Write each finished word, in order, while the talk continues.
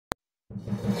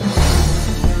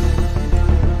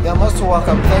You're most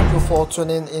welcome. Thank you for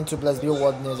tuning into Blessed Be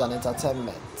World News and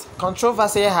Entertainment.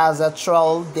 Controversy has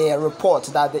trailed the report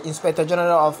that the Inspector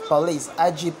General of Police,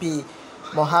 IGP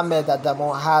Mohammed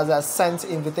Adamu, has sent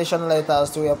invitation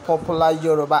letters to a popular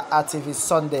Yoruba activist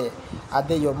Sunday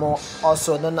Adeyomo,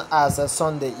 also known as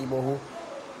Sunday Igboho.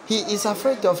 He is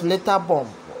afraid of later bomb.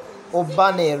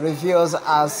 Ubani reveals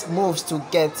as moves to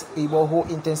get Igboho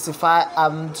intensify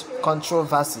armed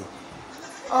controversy.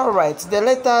 Alright, the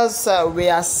letters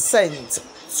were sent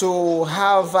to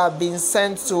have been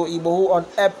sent to Igboho on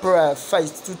April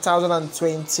 1st,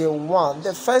 2021.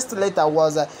 The first letter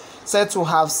was said to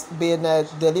have been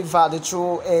delivered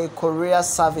through a courier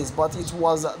service, but it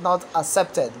was not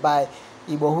accepted by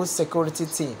Igboho's security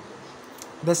team.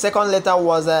 The second letter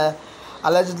was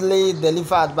allegedly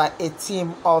delivered by a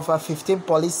team of 15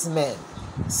 policemen.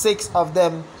 6 of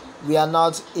them were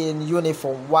not in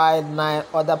uniform, while 9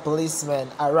 other policemen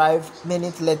arrived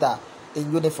minutes later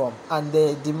in uniform, and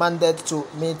they demanded to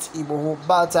meet Igboho.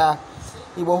 But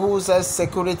Igboho's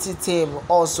security team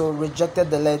also rejected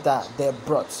the letter they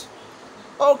brought.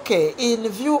 Okay, in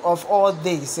view of all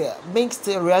this, mixed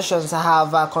reactions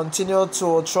have continued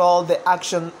to troll the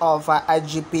action of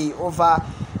IGP over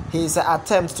his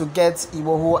attempts to get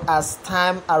Igboho as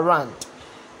time around.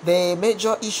 The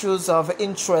major issues of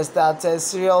interest that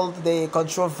serial the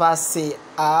controversy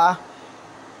are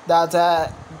that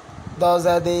does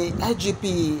the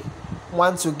IGP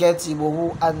want to get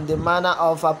Igboho, and the manner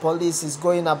of police is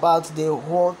going about the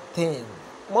whole thing.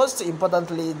 Most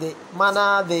importantly, the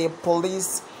manner the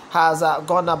police has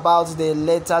gone about the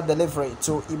letter delivery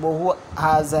to Igboho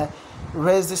has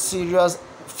raised serious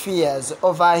fears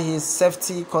over his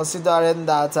safety, considering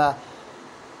that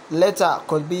letter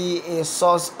could be a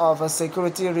source of a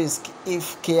security risk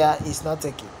if care is not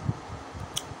taken.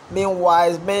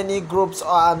 Meanwhile, many groups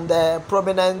and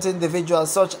prominent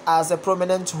individuals, such as a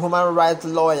prominent human rights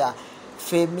lawyer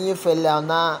Femi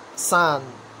Feleona San,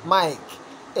 Mike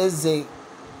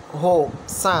Igboho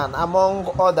San, among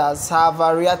others, have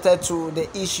reacted to the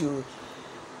issue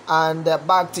and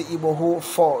backed Igboho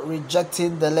for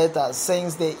rejecting the letter,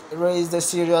 since they raised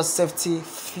serious safety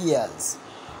fears.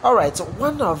 Alright,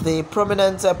 one of the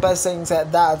prominent persons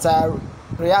that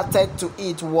reacted to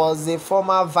it was the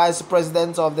former vice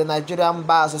president of the Nigerian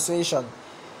Bar Association,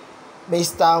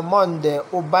 Mr. Monday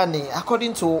Ubani.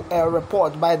 According to a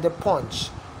report by The Punch,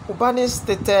 Ubani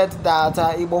stated that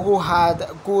Igboho had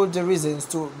good reasons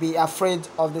to be afraid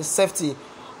of the safety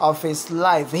of his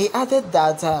life. He added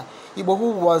that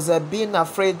Igboho was being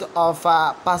afraid of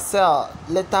a parcel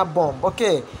letter bomb.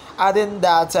 Okay, adding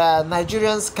that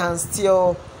Nigerians can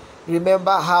still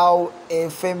remember how a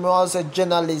famous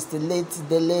journalist, late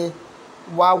Dele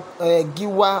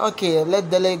Giwa,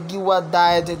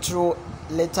 died through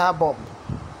letter bomb.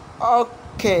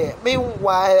 Okay,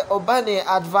 meanwhile, Ubani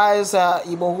advised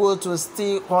Igboho to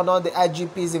still honor the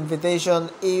IGP's invitation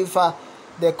if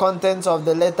the content of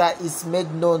the letter is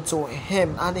made known to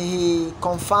him, and he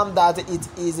confirmed that it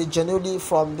is genuinely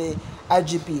from the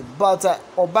IGP. But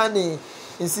Ubani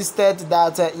insisted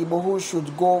that Igboho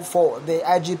should go for the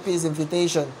IGP's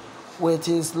invitation with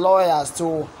his lawyers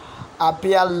to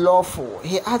appear lawful.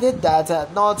 He added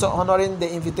that not honoring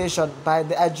the invitation by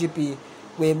the IGP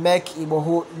will make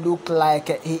Igboho look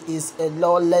like he is a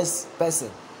lawless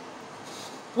person.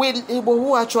 Will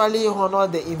Igboho actually honor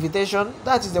the invitation?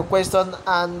 That is the question,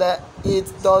 and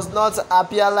it does not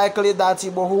appear likely that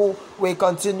Igboho will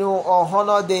continue or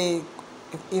honor the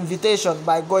invitation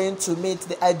by going to meet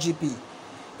the IGP.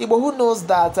 Igboho knows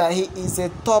that he is a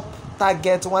top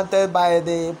target wanted by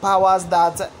the powers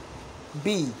that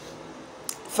be.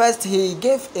 First, he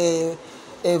gave a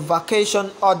vacation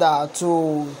order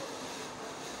to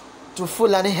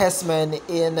Fulani herdsmen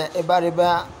in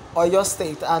Ibariba, Oyo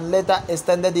State, and later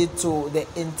extended it to the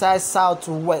entire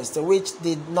southwest, which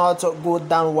did not go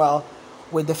down well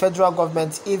with the federal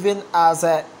government, even as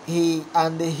he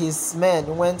and his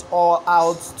men went all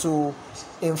out to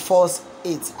enforce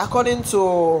it. According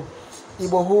to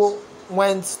Igboho,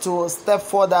 went to step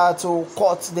further to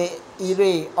cut the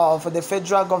array of the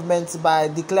federal government by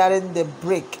declaring the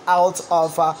break out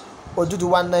of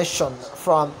Oduduwa Nation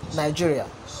from Nigeria.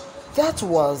 That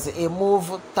was a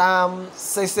move termed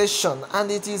secession,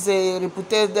 and it is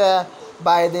reputed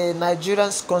by the Nigerian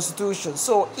constitution.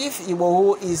 So if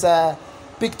Igboho is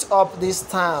picked up this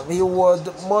time, he would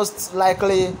most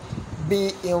likely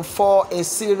be in for a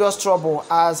serious trouble,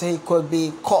 as he could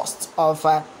be caused of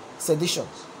sedition,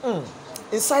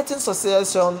 inciting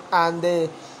secession, and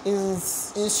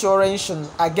insurrection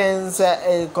against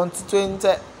a constituent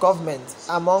government,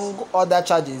 among other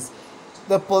charges.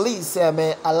 The police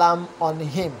may alarm on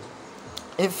him.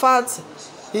 In fact,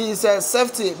 His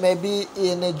safety may be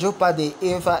in jeopardy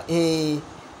if he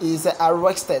is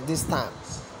arrested this time.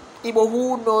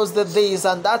 Igboho knows this,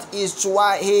 and that is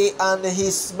why he and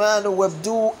his men will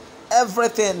do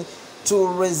everything to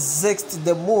resist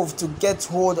the move to get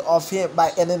hold of him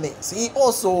by enemies. He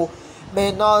also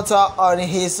may not on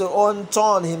his own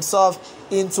turn himself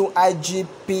into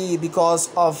IGP because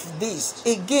of this.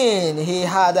 Again, he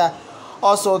had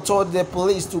also told the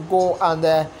police to go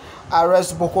and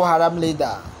arrest Boko Haram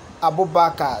leader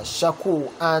Abubakar Shakur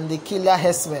and the killer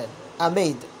herdsman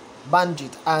Ahmed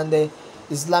Bandit and the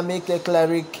Islamic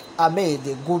cleric Ahmed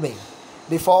Gume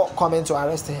before coming to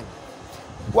arrest him.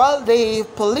 While the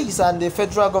police and the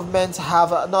federal government have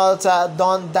not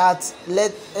done that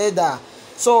either,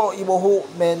 so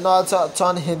Igboho may not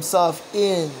turn himself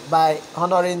in by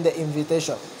honoring the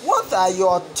invitation. What are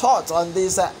your thoughts on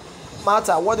this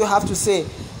matter? What do you have to say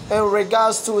in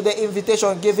regards to the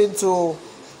invitation given to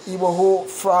Igboho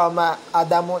from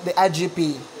Adamu, the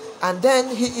IGP? And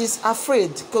then he is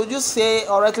afraid. Could you say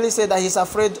or rightly say that he's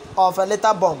afraid of a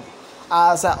later bomb,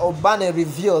 as Ubani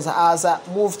reveals, as a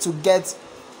move to get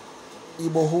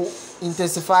Igboho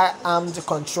intensify armed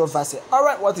controversy?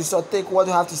 Alright, what is your take? What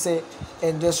do you have to say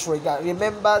in this regard?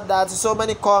 Remember that so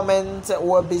many comments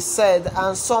will be said,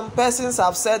 and some persons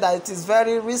have said that it is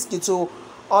very risky to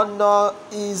honor,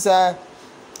 is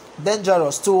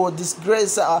dangerous to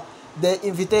disgrace the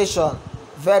invitation.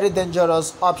 Very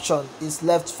dangerous option is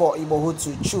left for Igboho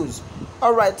to choose.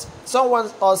 Alright, someone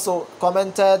also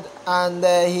commented, and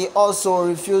he also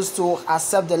refused to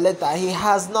accept the letter. He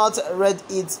has not read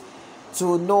it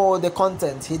to know the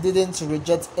content. He didn't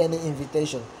reject any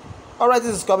invitation. Alright,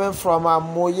 this is coming from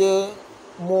Moye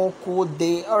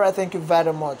Mokude. Alright, thank you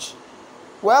very much.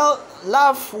 Well,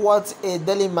 laugh what a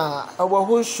dilemma.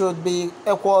 Igboho should be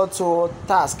equal to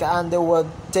task, and they will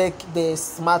take the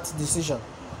smart decision.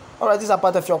 Alright, this is a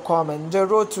part of your comment. The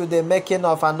road to the making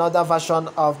of another version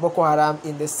of Boko Haram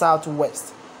in the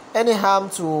southwest. Any harm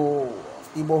to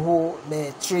Igboho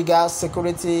may trigger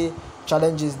security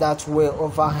challenges that will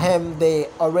overwhelm the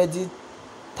already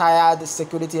tired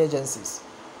security agencies.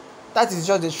 That is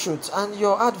just the truth, and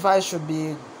your advice should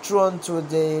be thrown to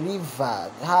the river.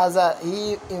 Has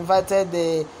he invited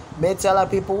the Metala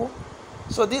people?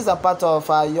 So these are part of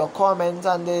your comment,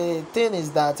 and the thing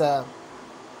is that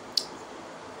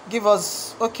give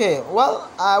us, okay, well,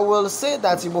 I will say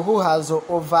that Igboho has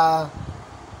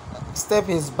overstepped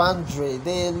his boundary.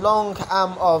 The long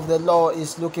arm of the law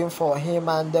is looking for him,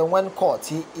 and then when caught,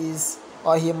 he is,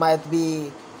 or he might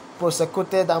be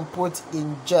prosecuted and put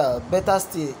in jail. Better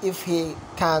still, if he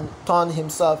can turn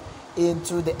himself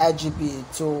into the IGP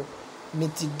to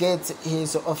mitigate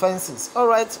his offenses.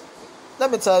 Alright,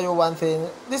 let me tell you one thing.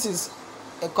 This is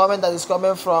a comment that is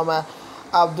coming from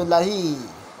Abdullahi.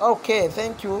 Okay,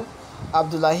 thank you,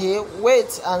 Abdullahi.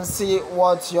 Wait and see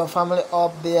what your family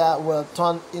up there will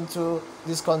turn into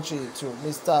this country to,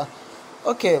 Mr.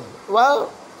 Okay,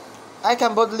 well, I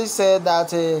can boldly say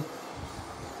that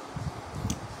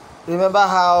remember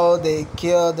how they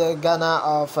killed Ghana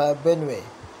of Benue.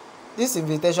 This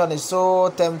invitation is so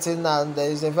tempting, and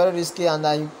is very risky, and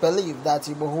I believe that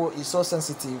Igboho is so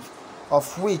sensitive,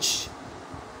 of which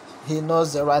he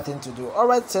knows the right thing to do.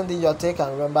 Alright, send in your take,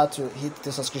 and remember to hit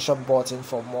the subscription button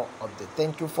for more updates.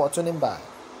 Thank you for tuning by.